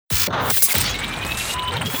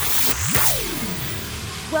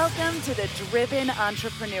Welcome to The Driven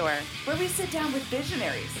Entrepreneur, where we sit down with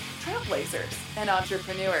visionaries, trailblazers, and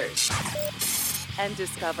entrepreneurs and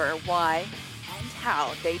discover why and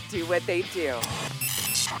how they do what they do.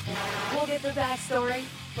 We'll get the backstory,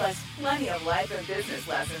 plus plenty of life and business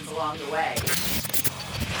lessons along the way.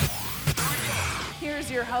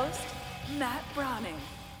 Here's your host, Matt Browning.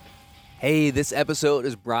 Hey, this episode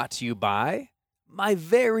is brought to you by my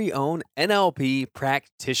very own NLP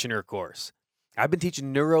practitioner course. I've been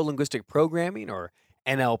teaching neuro-linguistic programming, or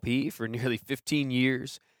NLP, for nearly 15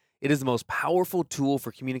 years. It is the most powerful tool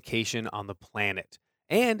for communication on the planet,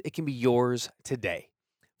 and it can be yours today.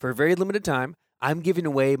 For a very limited time, I'm giving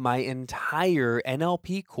away my entire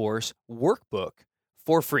NLP course workbook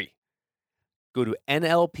for free. Go to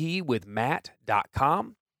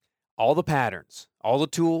nlpwithmatt.com. All the patterns, all the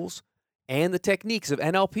tools, and the techniques of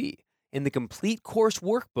NLP in the complete course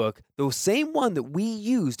workbook, the same one that we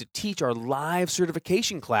use to teach our live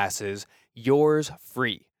certification classes, yours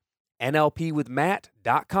free.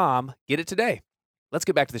 nlpwithmatt.com. Get it today. Let's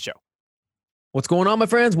get back to the show. What's going on, my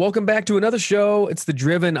friends? Welcome back to another show. It's The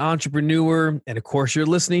Driven Entrepreneur. And of course, you're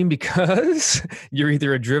listening because you're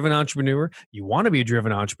either a driven entrepreneur, you want to be a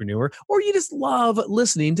driven entrepreneur, or you just love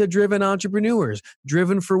listening to driven entrepreneurs.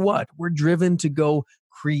 Driven for what? We're driven to go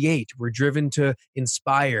create. We're driven to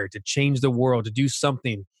inspire, to change the world, to do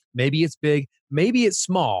something. Maybe it's big, maybe it's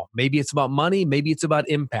small, maybe it's about money, maybe it's about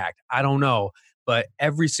impact. I don't know. But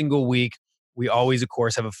every single week, we always, of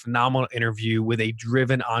course, have a phenomenal interview with a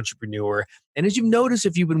driven entrepreneur. And as you've noticed,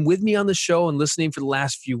 if you've been with me on the show and listening for the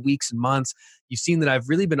last few weeks and months, you've seen that I've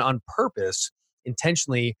really been on purpose,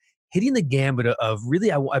 intentionally hitting the gambit of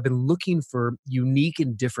really, I've been looking for unique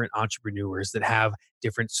and different entrepreneurs that have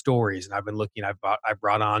different stories. And I've been looking, I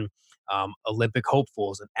brought on Olympic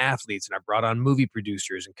hopefuls and athletes, and I brought on movie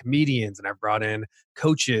producers and comedians, and I brought in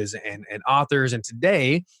coaches and authors. And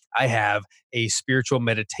today I have a spiritual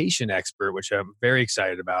meditation expert, which I'm very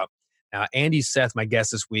excited about. Now, Seth, my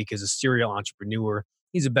guest this week, is a serial entrepreneur.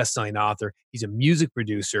 He's a best-selling author. He's a music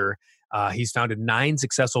producer. He's founded 9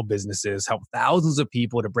 successful businesses, helped thousands of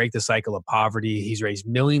people to break the cycle of poverty. He's raised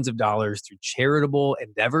millions of dollars through charitable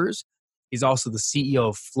endeavors. He's also the CEO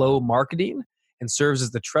of Flow Marketing and serves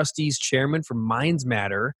as the trustees chairman for Minds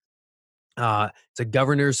Matter. It's a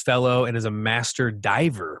governor's fellow and is a master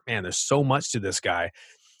diver. Man, there's so much to this guy.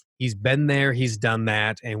 He's been there, he's done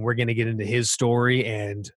that, and we're going to get into his story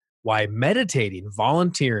and why meditating,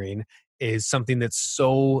 volunteering is something that's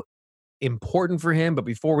so important for him. But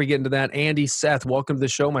before we get into that, Seth, welcome to the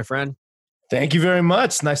show, my friend. Thank you very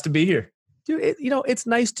much. Nice to be here. Dude, it's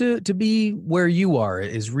nice to be where you are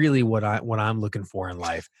is really what I'm looking for in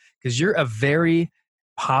life, because you're a very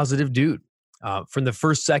positive dude. From the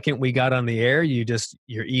first second we got on the air,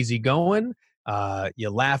 you're easygoing. You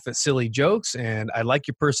laugh at silly jokes, and I like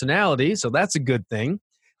your personality, so that's a good thing.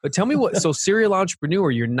 But tell me so serial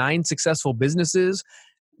entrepreneur, your 9 successful businesses.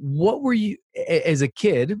 What were you as a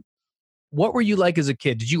kid? What were you like as a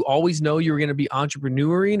kid? Did you always know you were going to be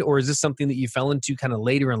entrepreneuring, or is this something that you fell into kind of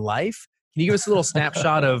later in life? Can you give us a little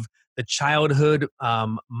snapshot of the childhood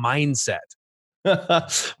mindset?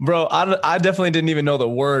 Bro, I definitely didn't even know the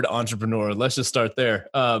word entrepreneur. Let's just start there.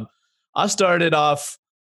 I started off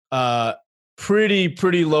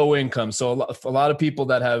pretty low income. So a lot of people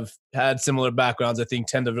that have had similar backgrounds, I think,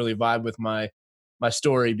 tend to really vibe with my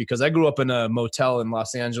story, because I grew up in a motel in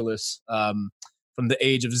Los Angeles from the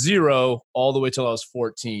age of 0 all the way till I was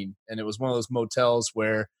 14. And it was one of those motels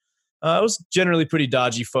where it was generally pretty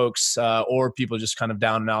dodgy folks or people just kind of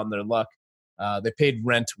down and out in their luck. They paid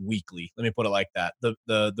rent weekly. Let me put it like that.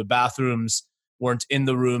 The bathrooms weren't in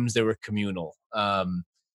the rooms; they were communal.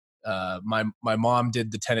 My mom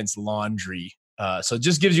did the tenants' laundry, so it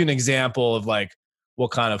just gives you an example of like what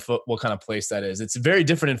kind of place that is. It's very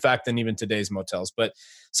different, in fact, than even today's motels. But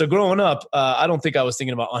so growing up, I don't think I was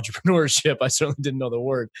thinking about entrepreneurship. I certainly didn't know the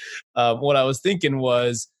word. What I was thinking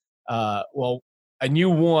was, well, I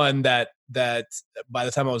knew one that by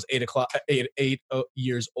the time I was 8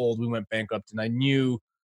 years old, we went bankrupt, and I knew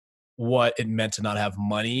what it meant to not have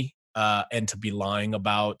money and to be lying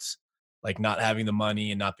about like not having the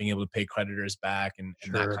money and not being able to pay creditors back and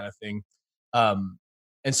that kind of thing.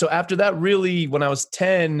 And so after that, really, when I was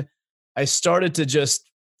 10, I started to just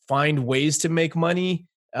find ways to make money.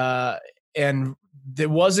 And there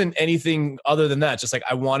wasn't anything other than that. Just like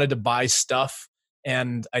I wanted to buy stuff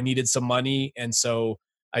and I needed some money. And so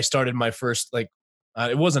I started my first, it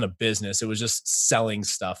wasn't a business. It was just selling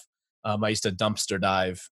stuff. I used to dumpster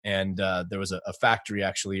dive, and there was a factory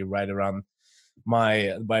actually right around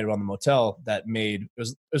the motel that made,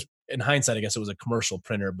 it in hindsight, I guess it was a commercial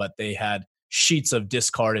printer, but they had sheets of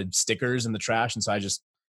discarded stickers in the trash. And so I just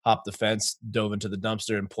hopped the fence, dove into the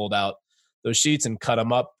dumpster and pulled out those sheets and cut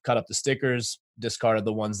up the stickers, discarded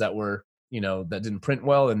the ones that were, that didn't print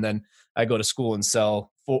well. And then I go to school and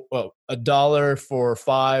sell for $1 for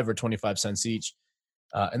 5 or 25 cents each.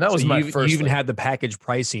 And that was my first. You even had the package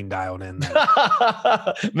pricing dialed in then.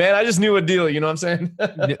 Man, I just knew a deal. You know what I'm saying?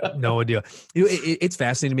 No deal. It's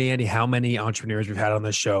fascinating to me, Andy, how many entrepreneurs we've had on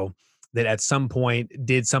this show that at some point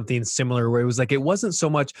did something similar where it was like, it wasn't so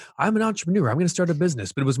much, I'm an entrepreneur, I'm going to start a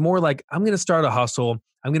business, but it was more like, I'm going to start a hustle.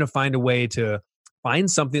 I'm going to find a way to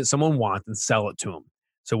find something that someone wants and sell it to them.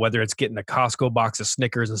 So whether it's getting a Costco box of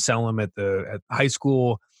Snickers and selling them at high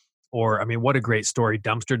school, or, I mean, what a great story,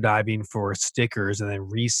 dumpster diving for stickers and then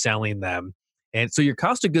reselling them. And so your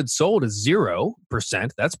cost of goods sold is 0%.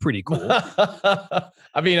 That's pretty cool.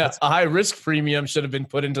 I mean, a high risk premium should have been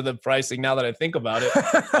put into the pricing now that I think about it.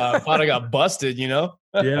 Thought I got busted,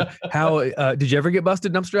 Yeah. How did you ever get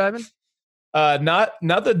busted dumpster diving? Not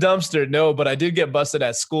the dumpster, no, but I did get busted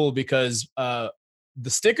at school because the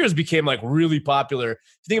stickers became like really popular. If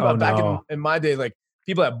you think about in my day, like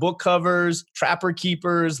people had book covers, trapper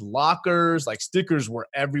keepers, lockers, like stickers were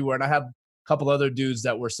everywhere. And I had couple other dudes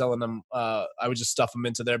that were selling them. I would just stuff them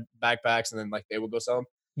into their backpacks and then like they would go sell them.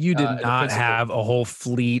 You did not have a whole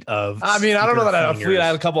fleet of. I mean, I don't know that I had a fleet. I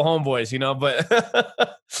had a couple homeboys, but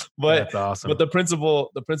that's awesome. But the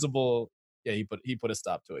principal, yeah, he put a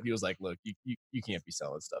stop to it. He was like, "Look, you can't be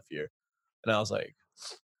selling stuff here," and I was like,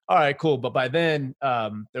 "All right, cool." But by then,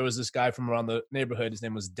 there was this guy from around the neighborhood. His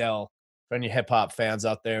name was Dell. For any hip hop fans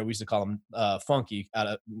out there, we used to call him Funky,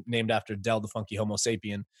 named after Dell the Funky Homo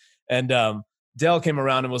Sapien. And Dell came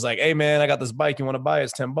around and was like, "Hey man, I got this bike. You want to buy it?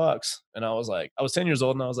 It's $10." And I was like, I was 10 years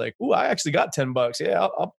old and I was like, "Ooh, I actually got $10. Yeah,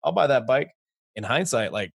 I'll buy that bike." In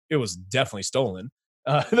hindsight, like it was definitely stolen.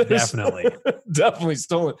 Definitely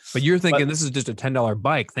stolen. But you're thinking this is just a $10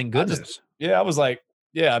 bike. Thank goodness. I was like,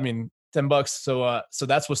 yeah, I mean, $10. So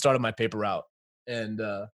that's what started my paper route. And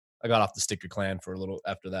I got off the sticker clan for a little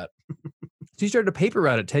after that. So you started a paper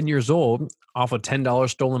route at 10 years old off a $10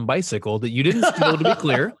 stolen bicycle that you didn't steal, to be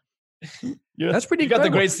clear. That's pretty. You got the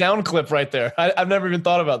great sound clip right there. I've never even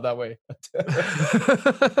thought about that way.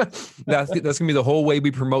 That's gonna be the whole way we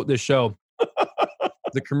promote this show.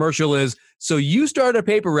 The commercial is, so you started a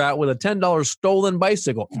paper route with a $10 stolen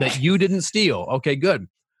bicycle that you didn't steal. Okay, good.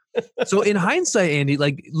 So in hindsight, Andy,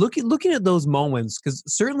 like looking at those moments, because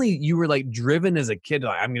certainly you were like driven as a kid,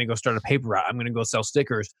 like, I'm gonna go start a paper route. I'm gonna go sell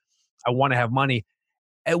stickers. I want to have money.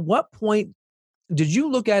 At what point did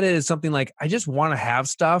you look at it as something like, I just want to have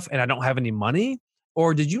stuff and I don't have any money?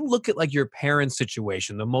 Or did you look at like your parents'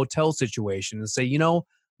 situation, the motel situation, and say,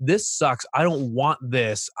 this sucks. I don't want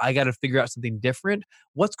this. I got to figure out something different.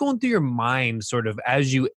 What's going through your mind sort of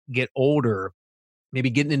as you get older, maybe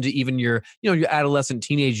getting into even your adolescent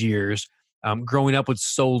teenage years, growing up with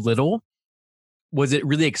so little? Was it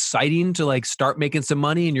really exciting to like start making some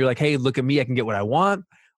money and you're like, hey, look at me, I can get what I want?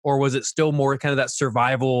 Or was it still more kind of that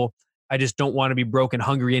survival, I just don't want to be broke and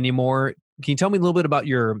hungry anymore? Can you tell me a little bit about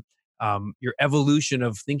your evolution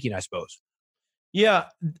of thinking, I suppose? Yeah,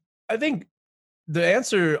 I think the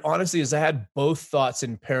answer, honestly, is I had both thoughts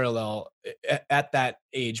in parallel at that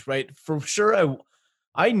age, right? For sure,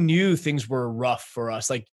 I knew things were rough for us.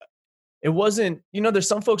 Like, it wasn't, there's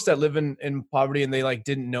some folks that live in poverty and they like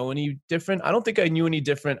didn't know any different. I don't think I knew any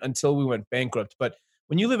different until we went bankrupt. But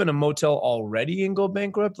when you live in a motel already and go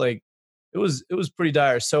bankrupt, like it was pretty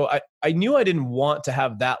dire. So I knew I didn't want to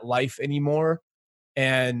have that life anymore.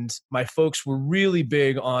 And my folks were really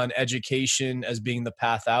big on education as being the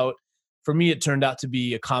path out. For me, it turned out to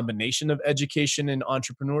be a combination of education and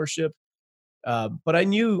entrepreneurship. But I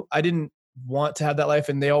knew I didn't want to have that life.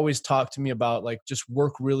 And they always talked to me about like, just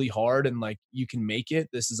work really hard and like, you can make it.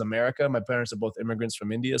 This is America. My parents are both immigrants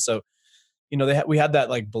from India. So, we had that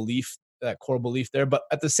like belief, that core belief there. But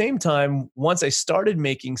at the same time, once I started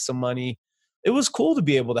making some money, it was cool to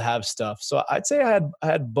be able to have stuff. So I'd say I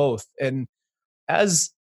had both. And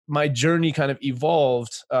as my journey kind of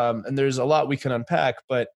evolved, and there's a lot we can unpack,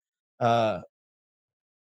 but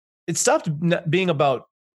it stopped being about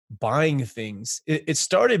buying things. It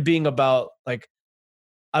started being about like,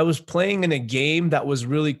 I was playing in a game that was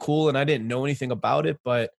really cool and I didn't know anything about it,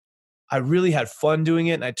 but I really had fun doing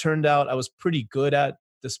it. And I turned out I was pretty good at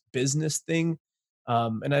this business thing.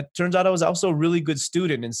 And it turns out I was also a really good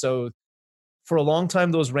student. And so for a long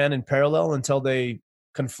time, those ran in parallel until they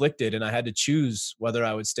conflicted and I had to choose whether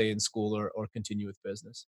I would stay in school or continue with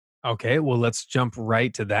business. Okay, well, let's jump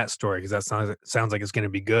right to that story because that sounds like it's going to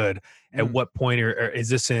be good. At what point, or is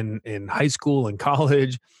this in high school and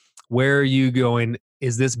college? where are you going?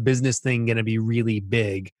 Is this business thing going to be really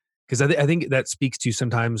big? Because I think that speaks to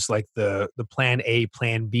sometimes like the plan A,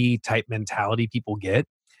 plan B type mentality people get.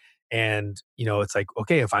 And, it's like,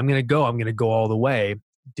 okay, if I'm going to go all the way.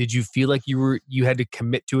 Did you feel like you had to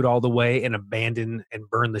commit to it all the way and abandon and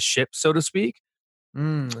burn the ship, so to speak?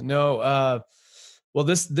 No. Well,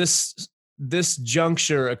 this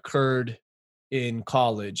juncture occurred in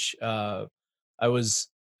college. I was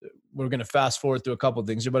We're going to fast forward through a couple of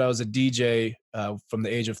things here, but I was a DJ from the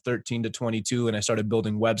age of 13 to 22, and I started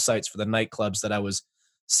building websites for the nightclubs that I was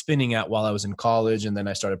spinning at while I was in college, and then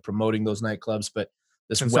I started promoting those nightclubs. But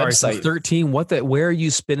this I'm sorry, so website, 13, where are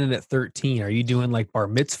you spinning at 13? Are you doing like bar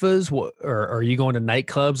mitzvahs? Or are you going to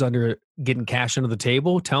nightclubs getting cash under the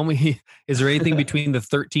table? Tell me, is there anything between the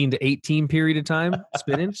 13 to 18 period of time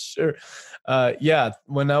spinning? Sure. Yeah.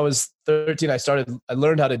 When I was 13, I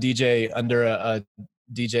learned how to DJ under a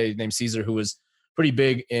DJ named Caesar, who was pretty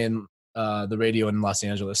big in the radio in Los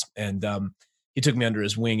Angeles. And he took me under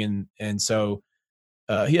his wing. And so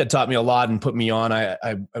he had taught me a lot and put me on.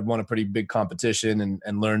 I won a pretty big competition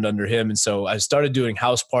and learned under him. And so I started doing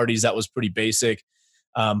house parties. That was pretty basic.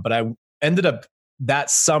 But I ended up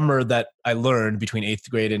that summer that I learned between 8th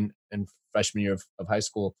grade and freshman year of high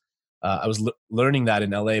school. I was learning that in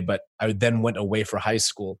LA, but I then went away for high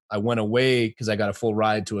school. I went away because I got a full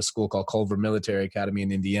ride to a school called Culver Military Academy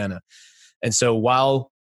in Indiana. And so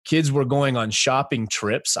while kids were going on shopping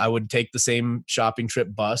trips, I would take the same shopping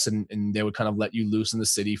trip bus and they would kind of let you loose in the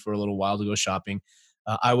city for a little while to go shopping.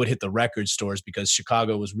 I would hit the record stores because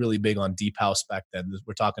Chicago was really big on deep house back then.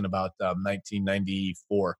 We're talking about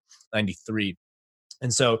 1994, 93.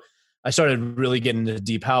 And so I started really getting into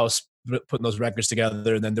deep house, putting those records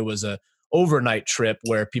together. And then there was a overnight trip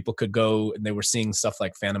where people could go and they were seeing stuff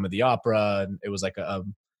like Phantom of the Opera. And it was like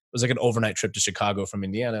an overnight trip to Chicago from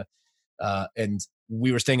Indiana. And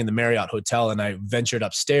we were staying in the Marriott Hotel, and I ventured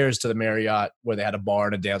upstairs to the Marriott where they had a bar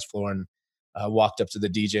and a dance floor, and walked up to the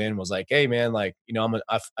DJ and was like, "Hey man, like,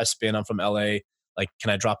 I spin, I'm from LA. Like, can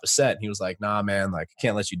I drop a set?" And he was like, "Nah, man, like, I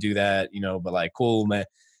can't let you do that, but like, cool, man."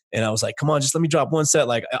 And I was like, "Come on, just let me drop one set.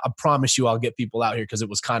 Like, I promise you I'll get people out here." Cause it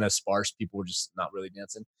was kind of sparse. People were just not really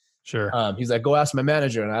dancing. Sure. He's like, "Go ask my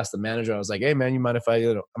manager." And I asked the manager, I was like, "Hey man, you mind if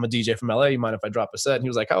I'm a DJ from LA. You mind if I drop a set?" And he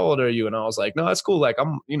was like, "How old are you?" And I was like, "No, that's cool. Like,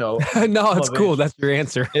 I'm, no, it's cool. That's your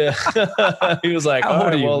answer. Yeah. He was like, "How "All old are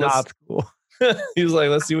right, you?" well, That's cool. he was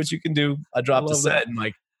like, "Let's see what you can do." I dropped a set that. and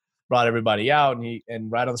like brought everybody out,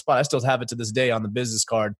 and right on the spot, I still have it to this day on the business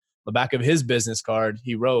card. The back of his business card,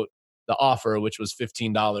 he wrote the offer, which was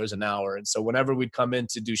 $15 an hour. And so whenever we'd come in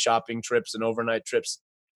to do shopping trips and overnight trips,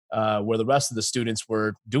 where the rest of the students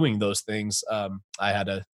were doing those things, I had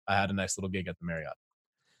a nice little gig at the Marriott.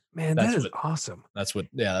 Man, that is awesome. That's what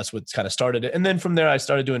kind of started it. And then from there, I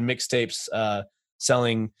started doing mixtapes,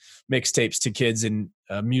 selling mixtapes to kids in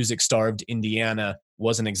music-starved Indiana.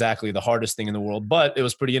 Wasn't exactly the hardest thing in the world, but it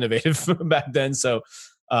was pretty innovative back then. So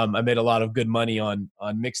I made a lot of good money on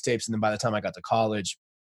mixtapes. And then by the time I got to college,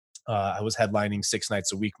 I was headlining 6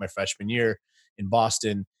 nights a week my freshman year in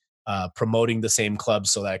Boston, promoting the same club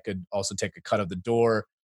so that I could also take a cut of the door,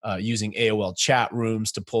 using AOL chat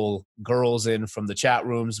rooms to pull girls in from the chat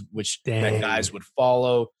rooms, which then guys would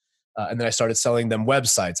follow. And then I started selling them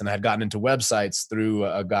websites, and I had gotten into websites through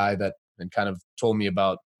a guy that kind of told me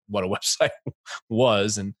about what a website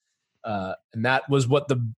was. And that was what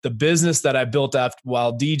the business that I built after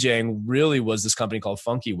while DJing really was this company called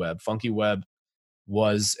Funky Web. Funky Web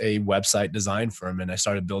was a website design firm, and I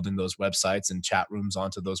started building those websites and chat rooms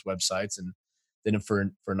onto those websites, and then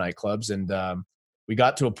for nightclubs. And we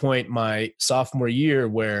got to a point my sophomore year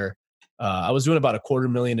where I was doing about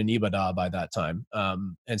 $250,000 in EBITDA by that time.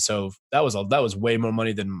 And so that was way more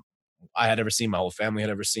money than I had ever seen. My whole family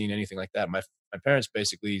had ever seen anything like that. My parents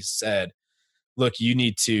basically said, "Look, you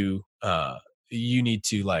need to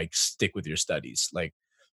like stick with your studies. Like,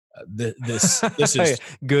 this is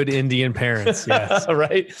good Indian parents." Yes.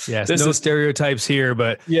 Right. Yes. No stereotypes here,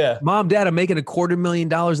 but yeah, Mom, Dad, I'm making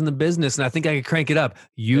 $250,000 in the business and I think I could crank it up.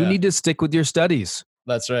 You need to stick with your studies.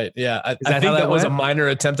 That's right. Yeah. I think that was a minor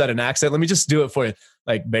attempt at an accent. Let me just do it for you.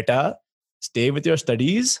 Like, beta, stay with your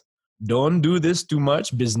studies. Don't do this too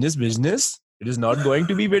much. Business. It is not going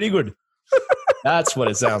to be very good. That's what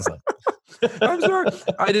it sounds like. I'm sorry.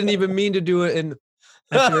 I didn't even mean to do it in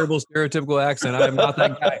a terrible stereotypical accent. I'm not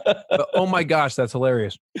that guy. But oh my gosh, that's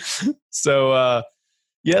hilarious. So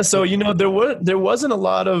so there wasn't a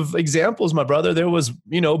lot of examples, my brother. There was,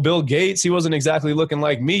 Bill Gates. He wasn't exactly looking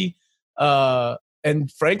like me.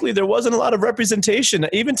 And frankly, there wasn't a lot of representation.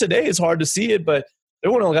 Even today, it's hard to see it, but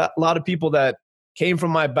there weren't a lot of people that came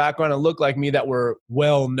from my background and looked like me that were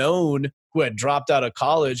well known who had dropped out of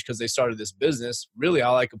college because they started this business. Really,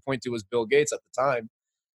 all I could point to was Bill Gates at the time.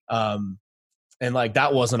 And like,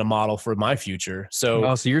 that wasn't a model for my future.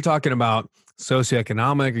 So, So you're talking about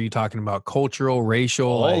socioeconomic, or you talking about cultural, racial,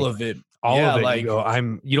 all of it. all Yeah, of it. like,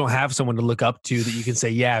 You don't have someone to look up to that you can say,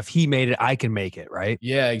 yeah, if he made it, I can make it. Right.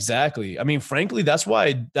 yeah, exactly. I mean, frankly, that's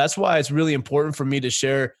why it's really important for me to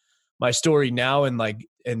share my story now, and like,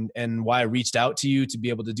 and why I reached out to you to be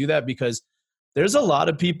able to do that, because there's a lot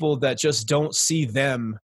of people that just don't see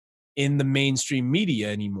them in the mainstream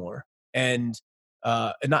media anymore. And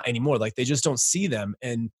not anymore, like they just don't see them.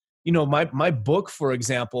 And, you know, my book, for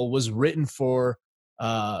example, was written for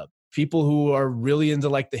people who are really into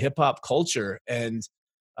like the hip hop culture. And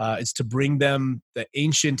it's to bring them the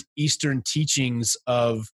ancient Eastern teachings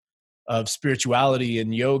of spirituality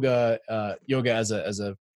and yoga, yoga as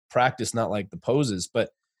a practice, not like the poses, but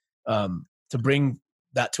to bring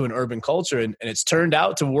that to an urban culture. And it's turned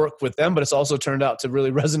out to work with them, but it's also turned out to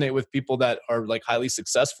really resonate with people that are like highly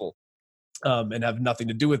successful and have nothing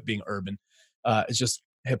to do with being urban. It's just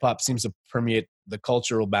hip hop seems to permeate the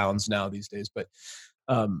cultural bounds now these days. But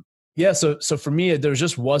yeah, so for me, there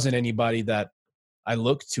just wasn't anybody that I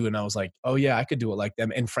looked to and I was like, oh yeah, I could do it like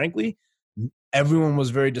them. And frankly, everyone was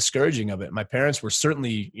very discouraging of it. My parents were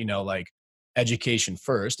certainly, you know, like education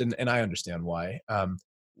first, and I understand why.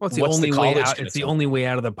 Well, it's the What's the only way college out. gonna It's the tell only way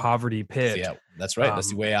out of the poverty pit. Yeah, that's right. That's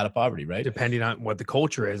the way out of poverty, right? Depending on what the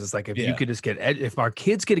culture is, it's like if you Yeah. could just if our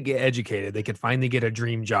kids could get educated, they could finally get a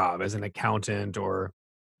dream job as an accountant or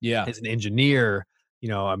Yeah, as an engineer. You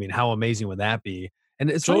know, I mean, how amazing would that be? And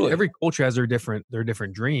it's really totally. every culture has their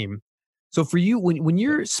different dream. So for you, when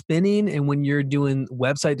you're spinning and when you're doing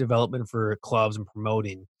website development for clubs and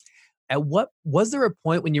promoting, at what was there a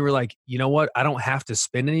point when you were like, you know what, I don't have to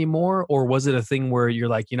spin anymore, or was it a thing where you're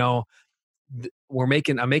like, you know, I'm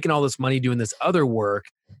making all this money doing this other work,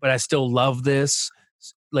 but I still love this.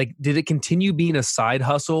 Like, did it continue being a side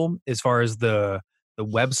hustle as far as the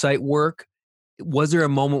website work? Was there a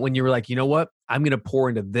moment when you were like, you know what, I'm going to pour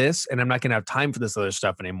into this and I'm not going to have time for this other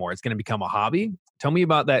stuff anymore? It's going to become a hobby. Tell me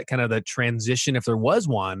about that, kind of the transition, if there was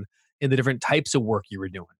one, in the different types of work you were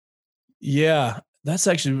doing. Yeah, that's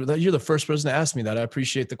actually, you're the first person to ask me that. I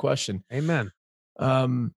appreciate the question. Amen.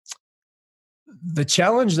 Um, the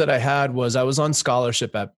challenge that I had was I was on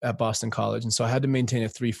scholarship at Boston College. And so I had to maintain a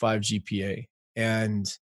 3.5 GPA,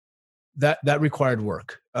 and that required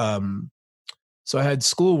work. So I had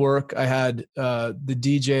schoolwork, I had the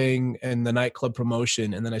DJing and the nightclub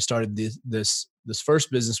promotion. And then I started this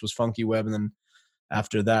first business was Funky Web. And then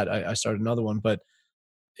after that, I started another one, but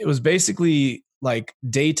it was basically like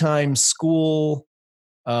daytime school,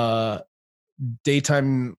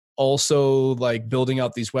 daytime also like building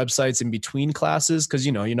out these websites in between classes, because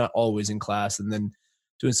you know you're not always in class, and then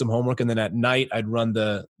doing some homework, and then at night I'd run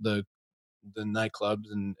the nightclubs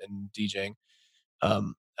and DJing.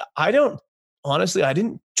 um I don't honestly, I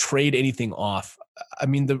didn't trade anything off. I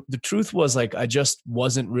mean, the truth was, like, I just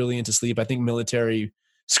wasn't really into sleep. I think military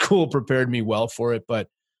school prepared me well for it, but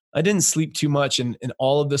I didn't sleep too much, and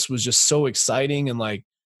all of this was just so exciting, and like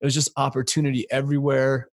it was just opportunity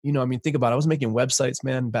everywhere. You know, I mean, think about it. I was making websites,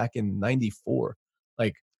 man, back in '94.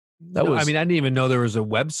 Like that No, I was mean, I didn't even know there was a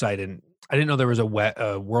website, and I didn't know there was a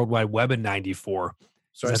World Wide Web in '94.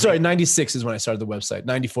 sorry, 96 is when I started the website.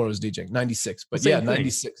 94 was DJing. 96, but yeah, Same thing.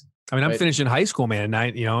 96. I mean, I'm Right. finishing high school, man.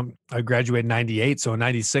 And I graduated in '98. So in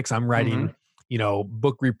 '96, I'm writing, Mhm.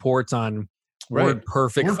 book reports on Right. Word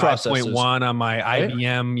Perfect Word processors. 5.1 on my Right.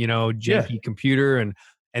 IBM, Yeah. JP computer. And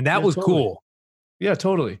that Yeah, was totally. cool. Yeah,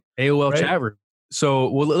 totally. AOL Right. chat room. So,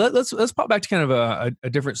 well, let's pop back to kind of a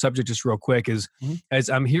different subject just real quick. Mhm. As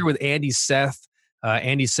I'm here with Andy Seth,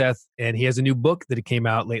 and he has a new book that came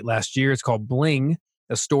out late last year. It's called Bling,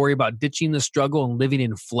 a story about ditching the struggle and living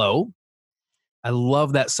in flow. I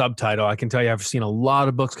love that subtitle. I can tell you, I've seen a lot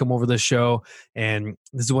of books come over this show, and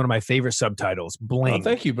this is one of my favorite subtitles. Oh, Bling,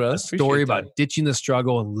 thank you, brother. a story about ditching the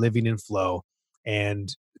struggle and living in flow.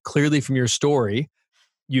 And clearly, from your story,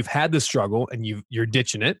 you've had the struggle and you're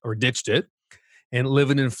ditching it or ditched it and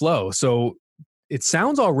living in flow. So it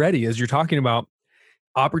sounds already, as you're talking about,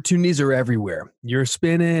 opportunities are everywhere. You're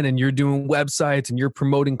spinning and you're doing websites and you're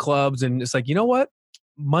promoting clubs, and it's like, you know what?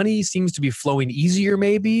 Money seems to be flowing easier.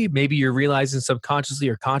 Maybe you're realizing subconsciously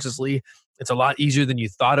or consciously it's a lot easier than you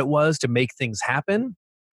thought it was to make things happen.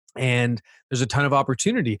 And there's a ton of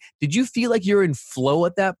opportunity. Did you feel like you're in flow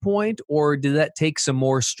at that point, or did that take some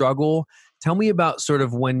more struggle? Tell me about sort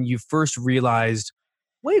of when you first realized,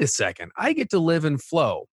 wait a second, I get to live in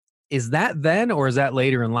flow. Is that then, or is that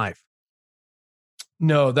later in life?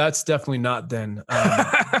 No, that's definitely not then.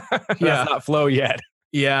 That's not flow yet.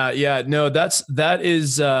 Yeah. No, that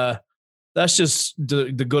is that's just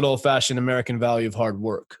the good old fashioned American value of hard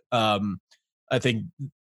work. I think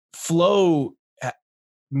flow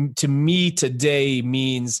to me today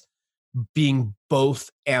means being both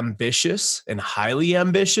ambitious and highly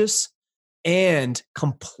ambitious and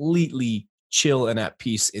completely chill and at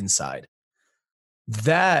peace inside.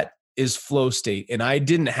 That is flow state. And I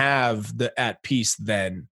didn't have the at peace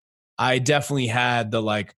then. I definitely had the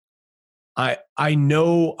like, I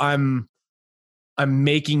know I'm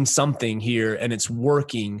making something here and it's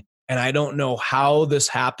working, and I don't know how this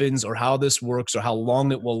happens or how this works or how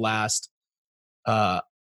long it will last. I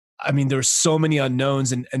mean, there's so many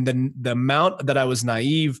unknowns, and then the amount that I was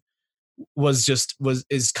naive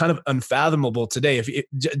is kind of unfathomable today.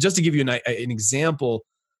 Just to give you an example,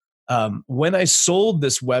 when I sold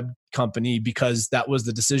this web company, because that was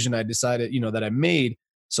the decision I decided, that I made,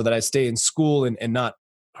 so that I stay in school and not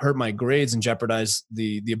hurt my grades and jeopardize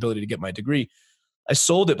the ability to get my degree. I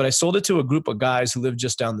sold it, but I sold it to a group of guys who lived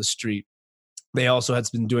just down the street. They also had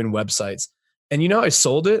been doing websites. And I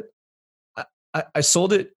sold it. I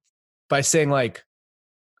sold it by saying like,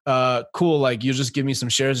 cool, like you just give me some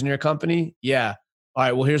shares in your company? Yeah. All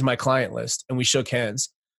right, well, here's my client list. And we shook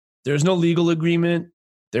hands. There's no legal agreement.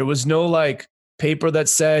 There was no like paper that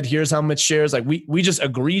said, here's how much shares. Like we just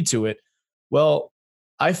agreed to it. Well,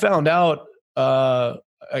 I found out,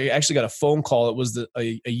 I actually got a phone call. It was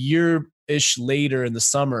a year-ish later in the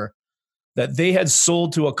summer that they had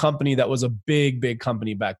sold to a company that was a big, big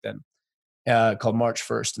company back then, called March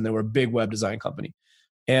 1st. And they were a big web design company.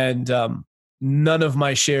 And none of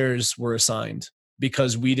my shares were assigned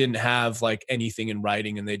because we didn't have like anything in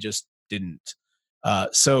writing, and they just didn't.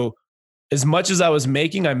 So as much as I was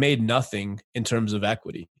making, I made nothing in terms of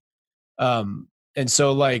equity. And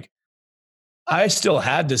so like, I still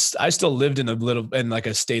lived in like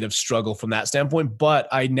a state of struggle from that standpoint, but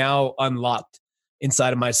I now unlocked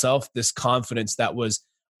inside of myself this confidence that was,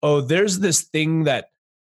 oh, there's this thing that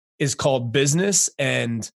is called business,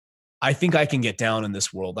 and I think I can get down in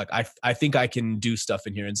this world. Like I think I can do stuff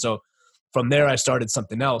in here. And so from there I started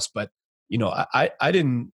something else, but I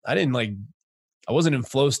wasn't in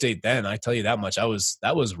flow state then. I tell you that much.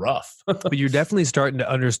 That was rough. But you're definitely starting to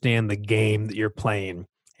understand the game that you're playing.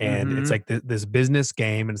 And it's like this business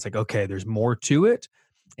game, and it's like, okay, there's more to it.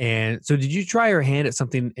 And so did you try your hand at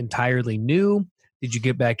something entirely new? Did you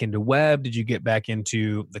get back into web? Did you get back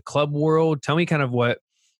into the club world? Tell me kind of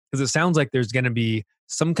because it sounds like there's going to be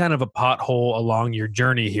some kind of a pothole along your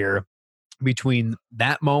journey here between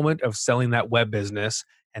that moment of selling that web business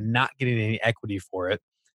and not getting any equity for it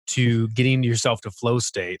to getting yourself to flow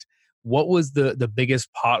state. What was the biggest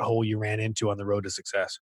pothole you ran into on the road to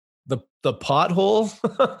success? The pothole.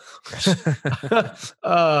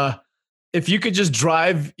 If you could just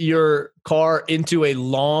drive your car into a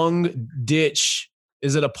long ditch,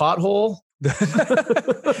 is it a pothole?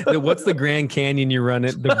 What's the Grand Canyon you run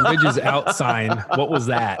it? The bridge is out sign. What was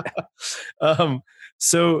that?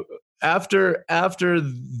 So after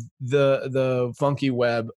the funky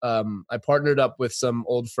web, I partnered up with some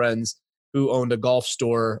old friends who owned a golf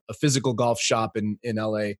store, a physical golf shop in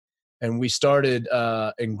LA. And we started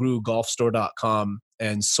and grew golfstore.com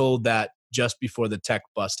and sold that just before the tech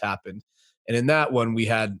bust happened. And in that one, we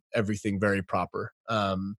had everything very proper.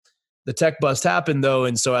 The tech bust happened though.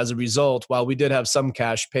 And so as a result, while we did have some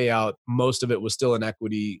cash payout, most of it was still an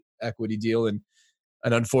equity deal. And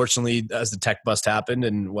unfortunately, as the tech bust happened,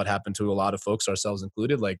 and what happened to a lot of folks, ourselves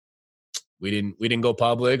included, like we didn't go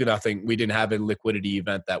public, and we didn't have a liquidity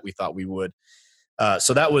event that we thought we would.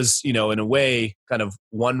 So that was, in a way, kind of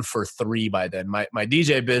 1 for 3 by then. My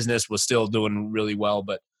DJ business was still doing really well,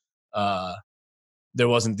 but there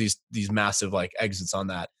wasn't these massive like exits on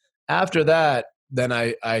that. After that, then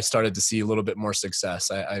I started to see a little bit more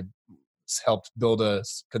success. I helped build a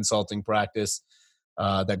consulting practice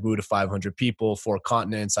that grew to 500 people, 4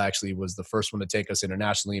 continents. I actually was the first one to take us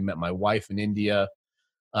internationally. Met my wife in India.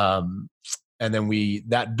 And then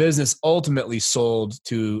that business ultimately sold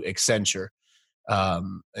to Accenture.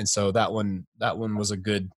 And so that one was a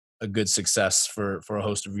good success for a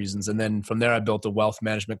host of reasons. And then from there, I built a wealth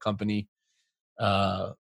management company,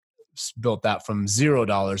 built that from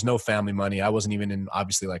 $0, no family money. I wasn't even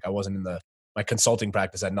my consulting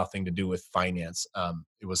practice had nothing to do with finance.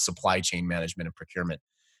 It was supply chain management and procurement.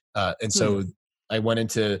 And so I went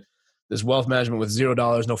into this wealth management with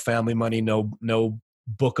 $0, no family money, no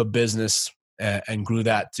book of business, and grew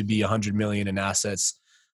that to be 100 million in assets.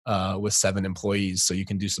 With 7 employees. So you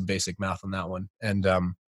can do some basic math on that one. And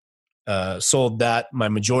sold that, my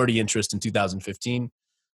majority interest, in 2015.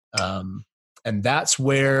 And that's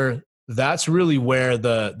really where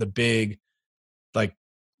the big, like,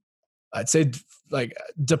 I'd say like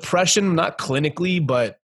depression, not clinically,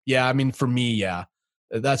 but yeah, I mean, for me, yeah,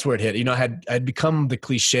 that's where it hit. I'd become the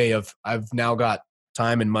cliche of I've now got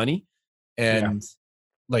time and money, and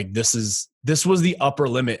like this was the upper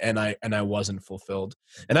limit, and I wasn't fulfilled.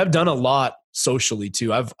 And I've done a lot socially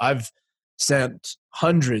too. I've sent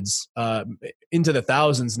hundreds into the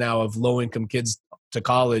thousands now of low income kids to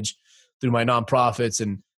college through my nonprofits,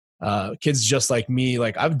 and kids just like me.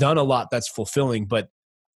 Like I've done a lot that's fulfilling, but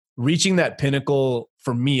reaching that pinnacle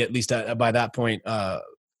for me, at least by that point,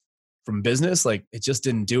 from business, like it just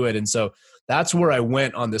didn't do it. And so that's where I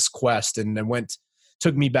went on this quest, and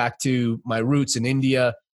took me back to my roots in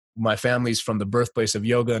India. My family's from the birthplace of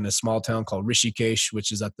yoga in a small town called Rishikesh,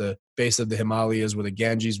 which is at the base of the Himalayas where the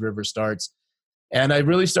Ganges River starts. And I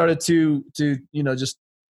really started to just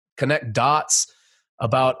connect dots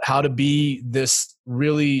about how to be this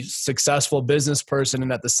really successful business person,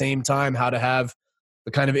 and at the same time, how to have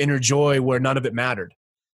the kind of inner joy where none of it mattered.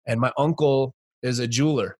 And my uncle is a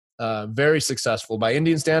jeweler, very successful by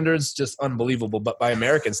Indian standards, just unbelievable. But by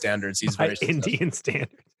American standards, he's very successful. Indian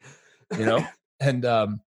standards,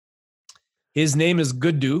 And his name is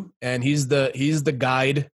Guddu, and he's the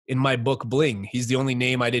guide in my book Bling. He's the only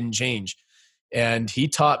name I didn't change, and he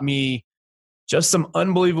taught me just some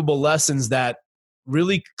unbelievable lessons that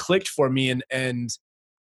really clicked for me. And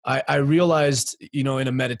I realized, in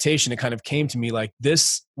a meditation, it kind of came to me like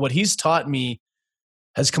this, what he's taught me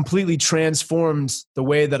has completely transformed the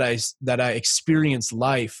way that I experience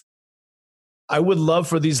life. I would love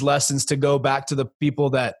for these lessons to go back to the people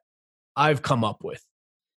that I've come up with,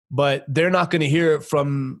 but they're not going to hear it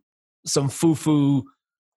from some foo-foo,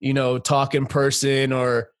 talking person,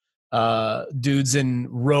 or dudes in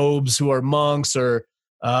robes who are monks, or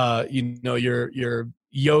your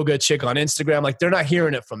yoga chick on Instagram. Like they're not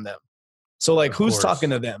hearing it from them. So like, who's talking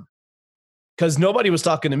to them? Because nobody was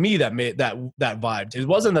talking to me that made that vibe. It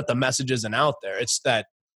wasn't that the message isn't out there. It's that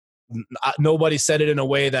nobody said it in a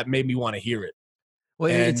way that made me want to hear it. Well,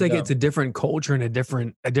 it's like it's a different culture and a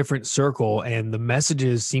different circle, and the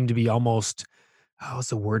messages seem to be almost, what's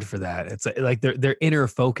the word for that? It's like they're inner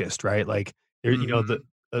focused, right? Like they're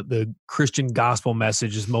the Christian gospel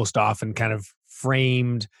message is most often kind of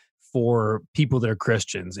framed for people that are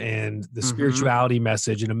Christians, and the spirituality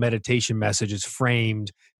message and a meditation message is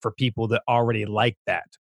framed for people that already like that,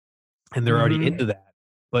 and they're already into that.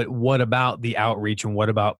 But what about the outreach, and what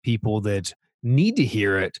about people that need to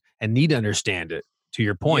hear it and need to understand it? To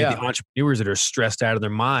your point, the entrepreneurs that are stressed out of their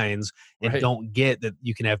minds and don't get that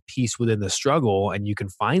you can have peace within the struggle and you can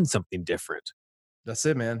find something different. That's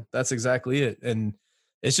it, man. That's exactly it. And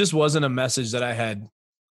it just wasn't a message that I had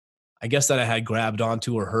grabbed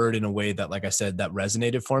onto or heard in a way that, like I said, that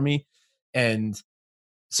resonated for me. And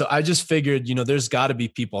so I just figured, there's got to be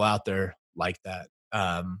people out there like that.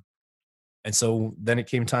 And so then it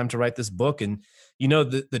came time to write this book. And,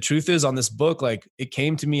 the truth is, on this book, like it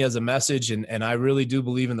came to me as a message, and I really do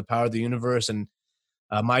believe in the power of the universe. And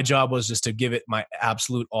my job was just to give it my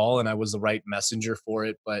absolute all, and I was the right messenger for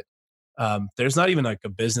it. But there's not even like a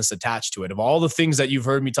business attached to it. Of all the things that you've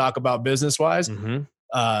heard me talk about business-wise, I'm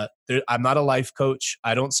not a life coach.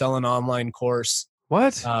 I don't sell an online course.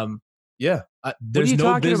 What? Yeah. What are you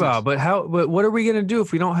talking about? But what are we going to do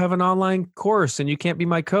if we don't have an online course and you can't be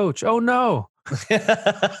my coach? Oh no.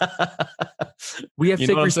 We have to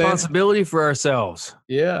take responsibility for ourselves.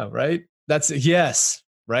 Yeah. Right. Yes.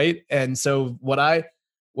 Right. And so what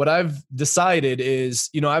I've decided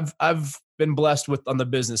is, I've been blessed with on the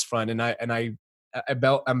business front, and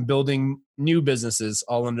I'm building new businesses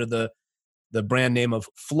all under the brand name of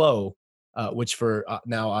Flow, which for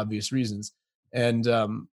now obvious reasons. And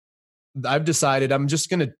I've decided I'm just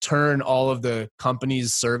going to turn all of the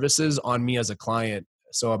company's services on me as a client.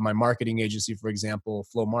 So my marketing agency, for example,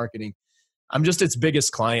 Flow Marketing, I'm just its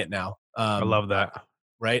biggest client now. I love that.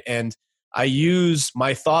 Right. And I use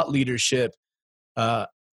my thought leadership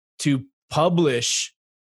to publish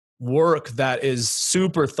work that is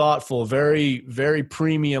super thoughtful, very, very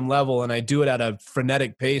premium level. And I do it at a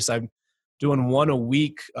frenetic pace. I'm doing one a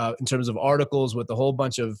week in terms of articles with a whole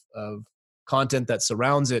bunch of content that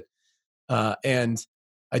surrounds it. And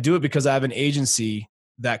I do it because I have an agency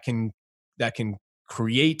that can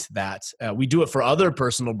create that. We do it for other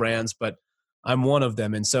personal brands, but I'm one of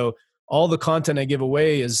them. And so all the content I give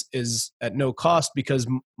away is at no cost, because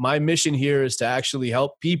my mission here is to actually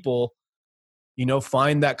help people,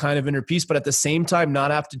 find that kind of inner peace, but at the same time,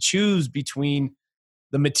 not have to choose between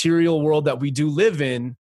the material world that we do live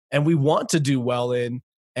in and we want to do well in,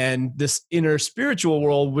 and this inner spiritual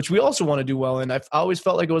world, which we also want to do well in. I've always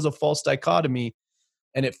felt like it was a false dichotomy,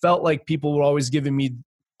 and it felt like people were always giving me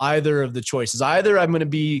either of the choices. Either I'm going to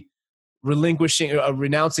be relinquishing,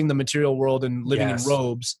 renouncing the material world and living in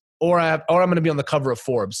robes, or I'm going to be on the cover of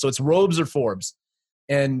Forbes. So it's robes or Forbes.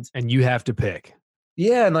 And you have to pick.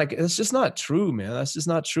 Yeah. And like, it's just not true, man. That's just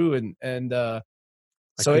not true.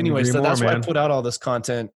 So anyway, so that's why I put out all this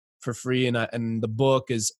content for free. And the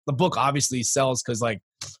book obviously sells because like,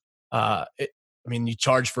 you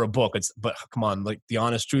charge for a book. But come on, like the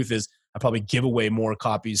honest truth is I probably give away more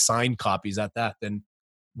copies, signed copies at that than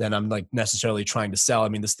I'm like necessarily trying to sell. I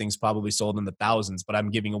mean, this thing's probably sold in the thousands, but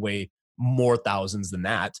I'm giving away more thousands than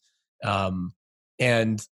that.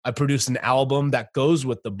 And I produced an album that goes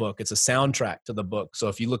with the book. It's a soundtrack to the book. So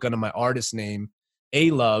if you look under my artist name,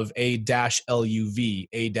 A-Love, A-L-U-V,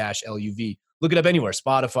 A-L-U-V, look it up anywhere,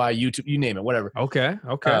 Spotify, YouTube, you name it, whatever. Okay.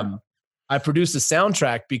 I produced a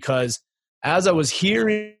soundtrack because as I was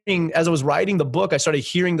writing the book, I started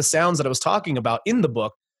hearing the sounds that I was talking about in the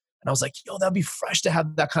book. And I was like, yo, that'd be fresh to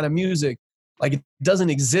have that kind of music. Like it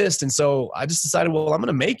doesn't exist. And so I just decided, well, I'm going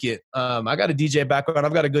to make it. I got a DJ background.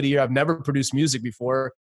 I've got a good ear. I've never produced music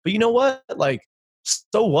before, but you know what? Like,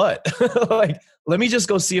 so what? Like, let me just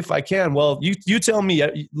go see if I can. Well, you tell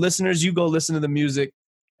me, listeners, you go listen to the music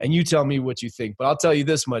and you tell me what you think. But I'll tell you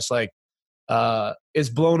this much, like, it's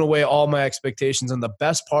blown away all my expectations. And the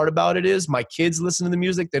best part about it is my kids listen to the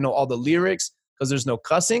music. They know all the lyrics because there's no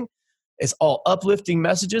cussing. It's all uplifting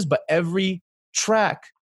messages, but every track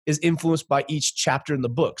is influenced by each chapter in the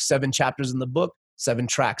book. 7 chapters in the book, 7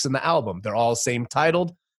 tracks in the album. They're all same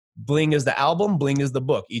titled. Bling is the album, Bling is the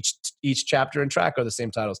book. Each chapter and track are the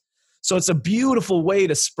same titles. So it's a beautiful way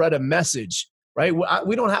to spread a message, right?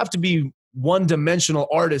 We don't have to be one-dimensional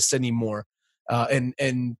artists anymore. And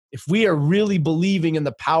if we are really believing in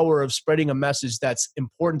the power of spreading a message that's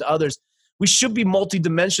important to others, we should be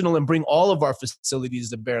multidimensional and bring all of our facilities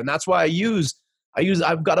to bear. And that's why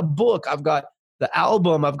I've got a book, I've got the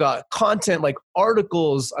album, I've got content like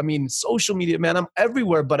articles. I mean, social media, man, I'm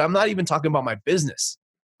everywhere, but I'm not even talking about my business.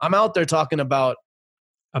 I'm out there talking about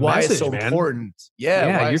why it's so important.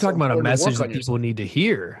 Yeah, you're talking about a message that people need to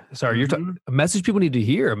hear. Sorry, you're talking a message people need to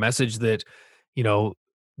hear, a message that,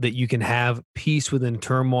 that you can have peace within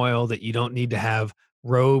turmoil, that you don't need to have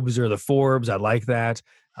robes or the Forbes. I like that.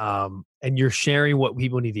 And you're sharing what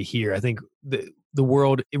people need to hear. I think the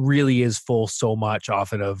world, it really is full so much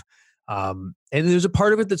often of, and there's a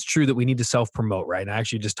part of it that's true that we need to self-promote, right? And I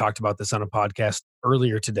actually just talked about this on a podcast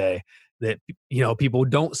earlier today that, people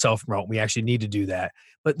don't self-promote. We actually need to do that.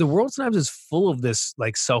 But the world sometimes is full of this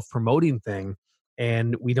like self-promoting thing.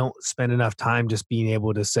 And we don't spend enough time just being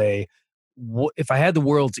able to say, what if I had the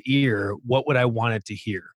world's ear, what would I want it to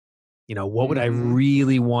hear? What would I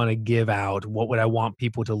really want to give out? What would I want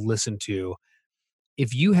people to listen to?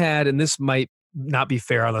 If you had, and this might not be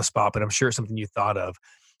fair on the spot, but I'm sure it's something you thought of.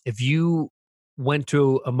 If you went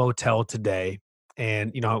to a motel today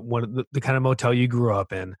and, one of the kind of motel you grew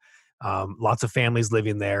up in, lots of families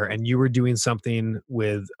living there, and you were doing something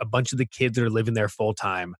with a bunch of the kids that are living there full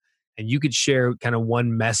time, and you could share kind of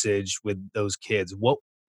one message with those kids, what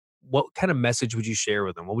kind of message would you share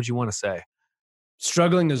with them? What would you want to say?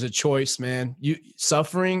 Struggling is a choice, man.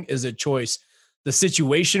 Suffering is a choice. The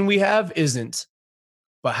situation we have isn't,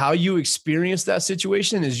 but how you experience that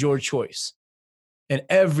situation is your choice. And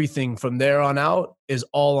everything from there on out is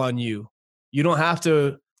all on you. You don't have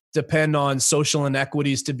to depend on social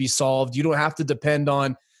inequities to be solved. You don't have to depend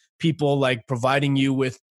on people like providing you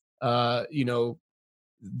with,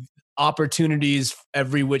 opportunities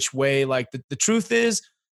every which way. Like the truth is,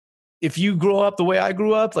 if you grow up the way I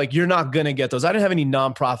grew up, like you're not going to get those. I didn't have any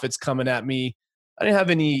nonprofits coming at me. I didn't have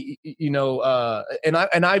any,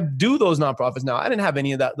 and I do those nonprofits now. I didn't have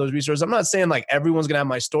any of those resources. I'm not saying like everyone's going to have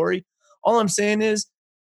my story. All I'm saying is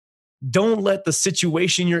don't let the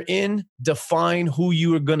situation you're in define who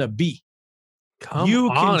you are going to be. Come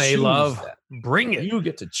on, A-Love. Bring it. You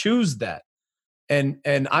get to choose that. And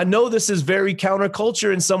I know this is very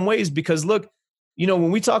counterculture in some ways because look,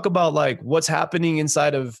 when we talk about like what's happening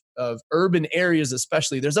inside of urban areas,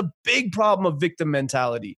 especially, there's a big problem of victim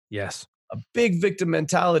mentality. Yes. A big victim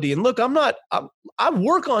mentality. And look, I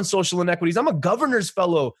work on social inequities. I'm a governor's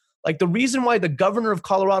fellow. Like the reason why the governor of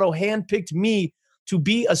Colorado handpicked me to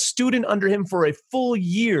be a student under him for a full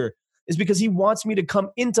year is because he wants me to come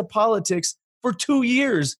into politics for 2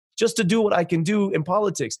 years just to do what I can do in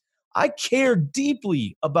politics. I care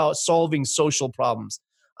deeply about solving social problems.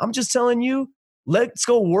 I'm just telling you, let's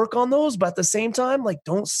go work on those. But at the same time, like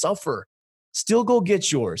don't suffer. Still go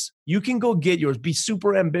get yours. You can go get yours. Be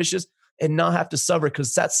super ambitious and not have to suffer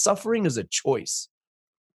because that suffering is a choice.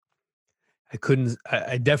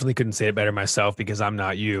 I definitely couldn't say it better myself because I'm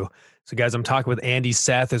not you. So guys, I'm talking with Andy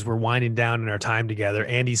Seth as we're winding down in our time together.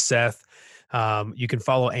 Andy Seth, You can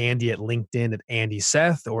follow Andy at LinkedIn at Andy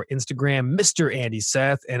Seth or Instagram, Mr. Andy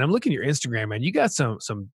Seth. And I'm looking at your Instagram, man. You got some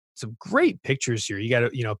great pictures here. You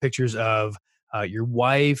got, pictures of your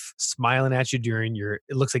wife smiling at you during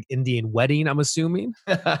it looks like Indian wedding, I'm assuming.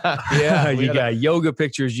 Yeah. You got yoga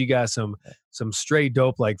pictures. You got some straight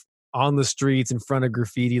dope, like on the streets in front of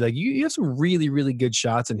graffiti. Like you have some really, really good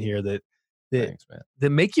shots in here that Thanks, man. that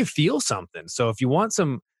make you feel something. So if you want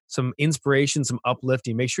some inspiration, some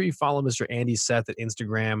uplifting, make sure you follow Mr. Andy Seth at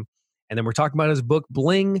Instagram. And then we're talking about his book,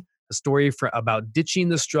 Bling, a story about ditching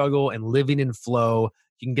the struggle and living in flow.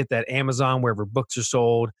 You can get that Amazon, wherever books are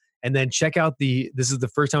sold. And then check out this is the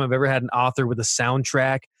first time I've ever had an author with a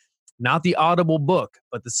soundtrack, not the audible book,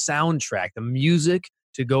 but the soundtrack, the music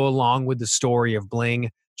to go along with the story of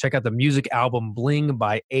Bling. Check out the music album Bling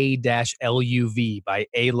by A-LUV by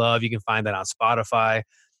A-Love. You can find that on Spotify.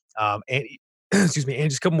 And excuse me, and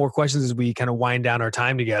just a couple more questions as we kind of wind down our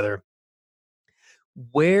time together.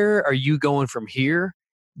 Where are you going from here?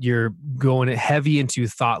 You're going heavy into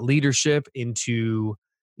thought leadership, into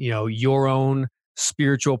your own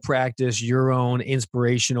spiritual practice, your own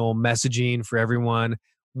inspirational messaging for everyone.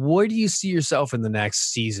 Where do you see yourself in the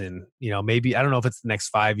next season? Maybe, I don't know if it's the next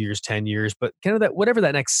 5 years, 10 years, but kind of that, whatever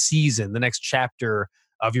that next season, the next chapter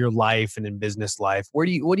of your life and in business life, what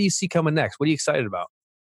do you see coming next? What are you excited about?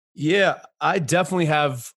 Yeah, I definitely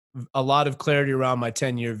have a lot of clarity around my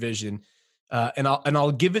 10-year vision. And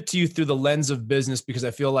I'll give it to you through the lens of business, because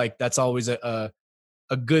I feel like that's always a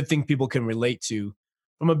good thing people can relate to.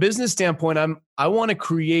 From a business standpoint, I want to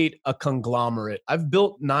create a conglomerate. I've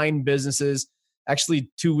built 9 businesses. Actually,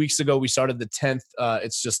 2 weeks ago we started the 10th.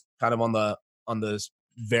 It's just kind of on the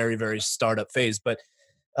very, very startup phase. But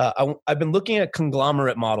I've been looking at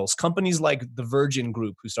conglomerate models, companies like the Virgin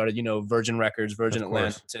Group, who started, Virgin Records, Virgin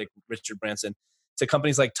Atlantic, Richard Branson, to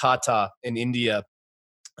companies like Tata in India.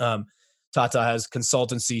 Tata has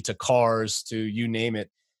consultancy to cars, to you name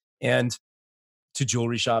it, and to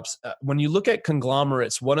jewelry shops. When you look at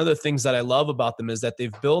conglomerates, one of the things that I love about them is that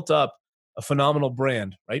they've built up a phenomenal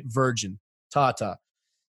brand, right? Virgin, Tata.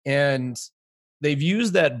 And they've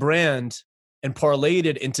used that brand and parlayed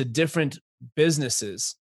it into different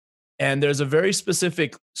businesses. And there's a very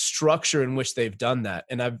specific structure in which they've done that.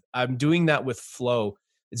 And I'm doing that with flow.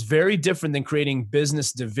 It's very different than creating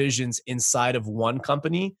business divisions inside of one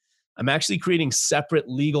company. I'm actually creating separate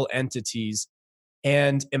legal entities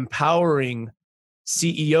and empowering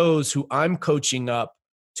CEOs who I'm coaching up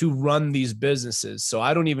to run these businesses. So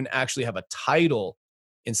I don't even actually have a title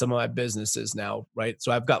in some of my businesses now, right?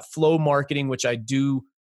 So I've got flow marketing, which I do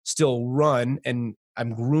still run, and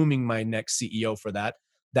I'm grooming my next CEO for that.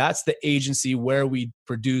 That's the agency where we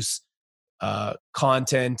produce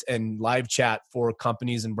content and live chat for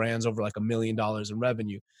companies and brands over like $1 million in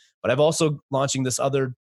revenue. But I've also launching this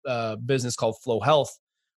other business called Flow Health,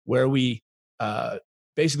 where we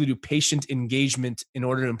basically do patient engagement in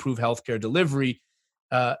order to improve healthcare delivery.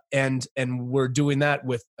 And we're doing that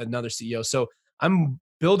with another CEO. So I'm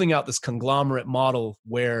building out this conglomerate model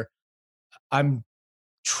where I'm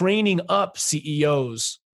training up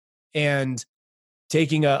CEOs and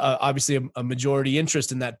taking obviously a majority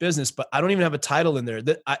interest in that business, but I don't even have a title in there.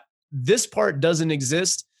 This part doesn't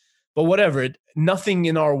exist, but whatever. Nothing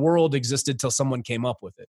in our world existed till someone came up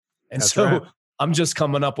with it. And That's so right. I'm just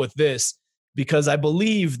coming up with this because I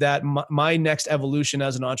believe that my next evolution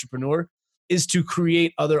as an entrepreneur is to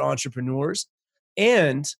create other entrepreneurs.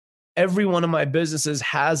 And every one of my businesses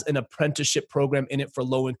has an apprenticeship program in it for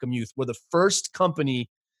low-income youth. We're the first company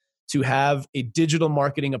to have a digital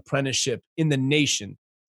marketing apprenticeship in the nation,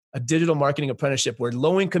 a digital marketing apprenticeship where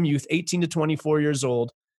low-income youth, 18 to 24 years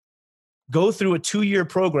old, go through a 2-year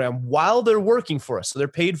program while they're working for us. So they're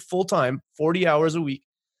paid full-time, 40 hours a week.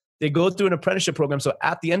 They go through an apprenticeship program. So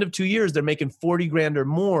at the end of 2 years, they're making 40 grand or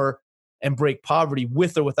more and break poverty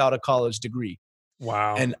with or without a college degree.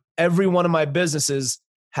 Wow. And every one of my businesses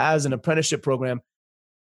has an apprenticeship program.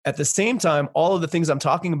 At the same time, all of the things I'm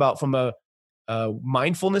talking about from a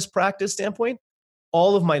mindfulness practice standpoint,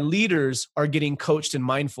 all of my leaders are getting coached in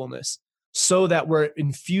mindfulness so that we're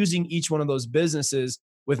infusing each one of those businesses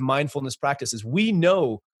with mindfulness practices. We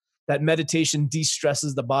know that meditation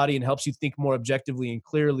de-stresses the body and helps you think more objectively and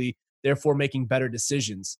clearly, therefore making better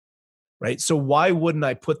decisions, right? So why wouldn't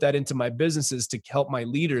I put that into my businesses to help my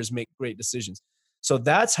leaders make great decisions? So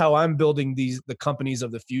that's how I'm building the companies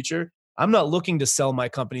of the future. I'm not looking to sell my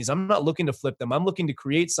companies. I'm not looking to flip them. I'm looking to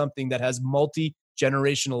create something that has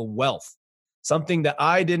multi-generational wealth, something that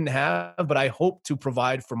I didn't have, but I hope to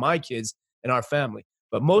provide for my kids and our family.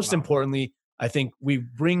 But most importantly, I think we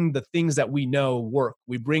bring the things that we know work.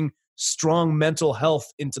 We bring strong mental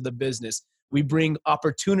health into the business. We bring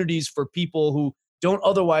opportunities for people who don't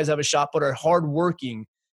otherwise have a shot but are hardworking,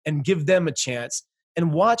 and give them a chance.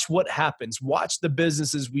 And watch what happens. Watch the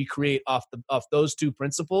businesses we create off those two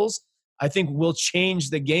principles. I think we'll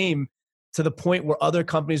change the game to the point where other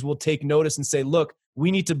companies will take notice and say, look, we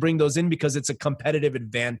need to bring those in because it's a competitive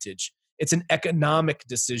advantage. It's an economic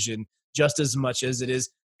decision just as much as it is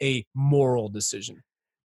a moral decision.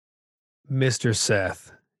 Mr.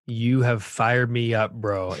 Seth, you have fired me up,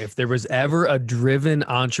 bro. If there was ever a driven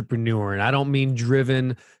entrepreneur, and I don't mean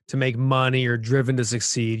driven to make money or driven to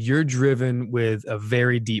succeed, you're driven with a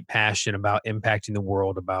very deep passion about impacting the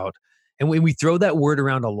world and we throw that word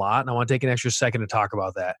around a lot, and I want to take an extra second to talk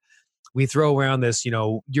about that. We throw around this,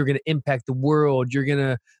 you're going to impact the world, you're going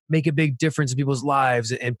to make a big difference in people's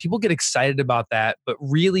lives, and people get excited about that. But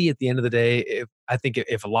really, at the end of the day, I think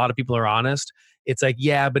if a lot of people are honest, it's like,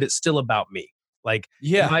 yeah, but it's still about me. Like,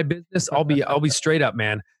 my business, I'll be straight up,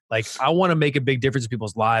 man. Like, I want to make a big difference in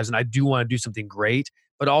people's lives, and I do want to do something great.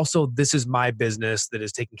 But also, this is my business that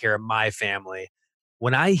is taking care of my family.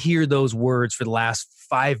 When I hear those words for the last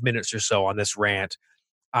 5 minutes or so on this rant,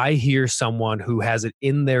 I hear someone who has it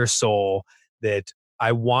in their soul that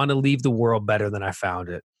I want to leave the world better than I found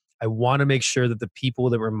it. I want to make sure that the people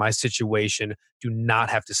that were in my situation do not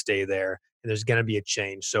have to stay there, and there's going to be a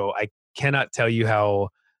change. So I cannot tell you how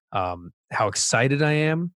excited I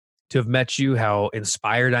am to have met you, how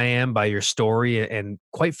inspired I am by your story, and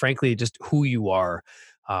quite frankly, just who you are.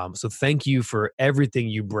 So thank you for everything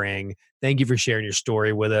you bring. Thank you for sharing your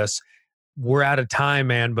story with us. We're out of time,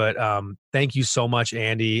 man, but thank you so much,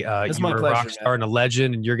 Andy. It's you're my a pleasure, rock star and a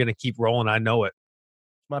legend, and you're going to keep rolling. I know it.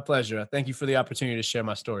 My pleasure. Thank you for the opportunity to share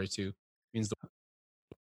my story too. It means the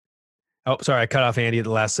Oh, sorry, I cut off Andy at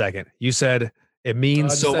the last second. You said it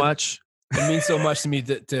means so much. It means so much to me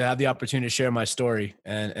to have the opportunity to share my story,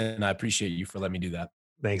 and I appreciate you for letting me do that.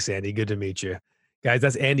 Thanks, Andy. Good to meet you. Guys,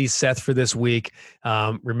 that's Andy Seth for this week.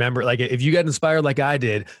 Remember, like, if you got inspired like I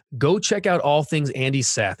did, go check out all things Andy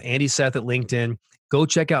Seth at LinkedIn. Go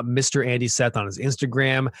check out Mr. Andy Seth on his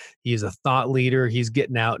Instagram. He is a thought leader. He's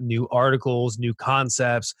getting out new articles, new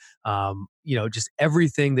concepts. Just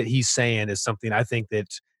everything that he's saying is something I think that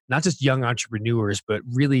not just young entrepreneurs, but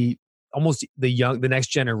really almost the next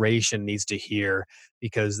generation needs to hear,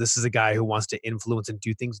 because this is a guy who wants to influence and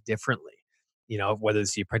do things differently. Whether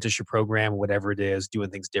it's the apprenticeship program, whatever it is, doing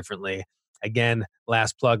things differently. Again,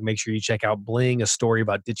 last plug, make sure you check out Bling, a story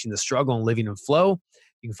about ditching the struggle and living in flow.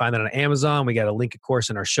 You can find that on Amazon. We got a link, of course,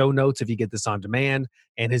 in our show notes if you get this on demand.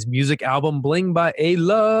 And his music album, Bling by A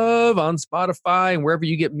Love, on Spotify and wherever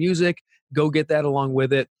you get music. Go get that along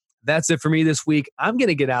with it. That's it for me this week. I'm going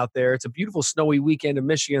to get out there. It's a beautiful snowy weekend in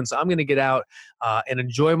Michigan, so I'm going to get out and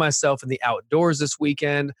enjoy myself in the outdoors this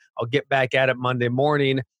weekend. I'll get back at it Monday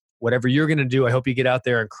morning. Whatever you're going to do, I hope you get out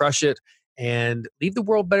there and crush it and leave the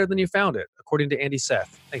world better than you found it, according to Andy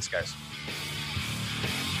Seth. Thanks, guys.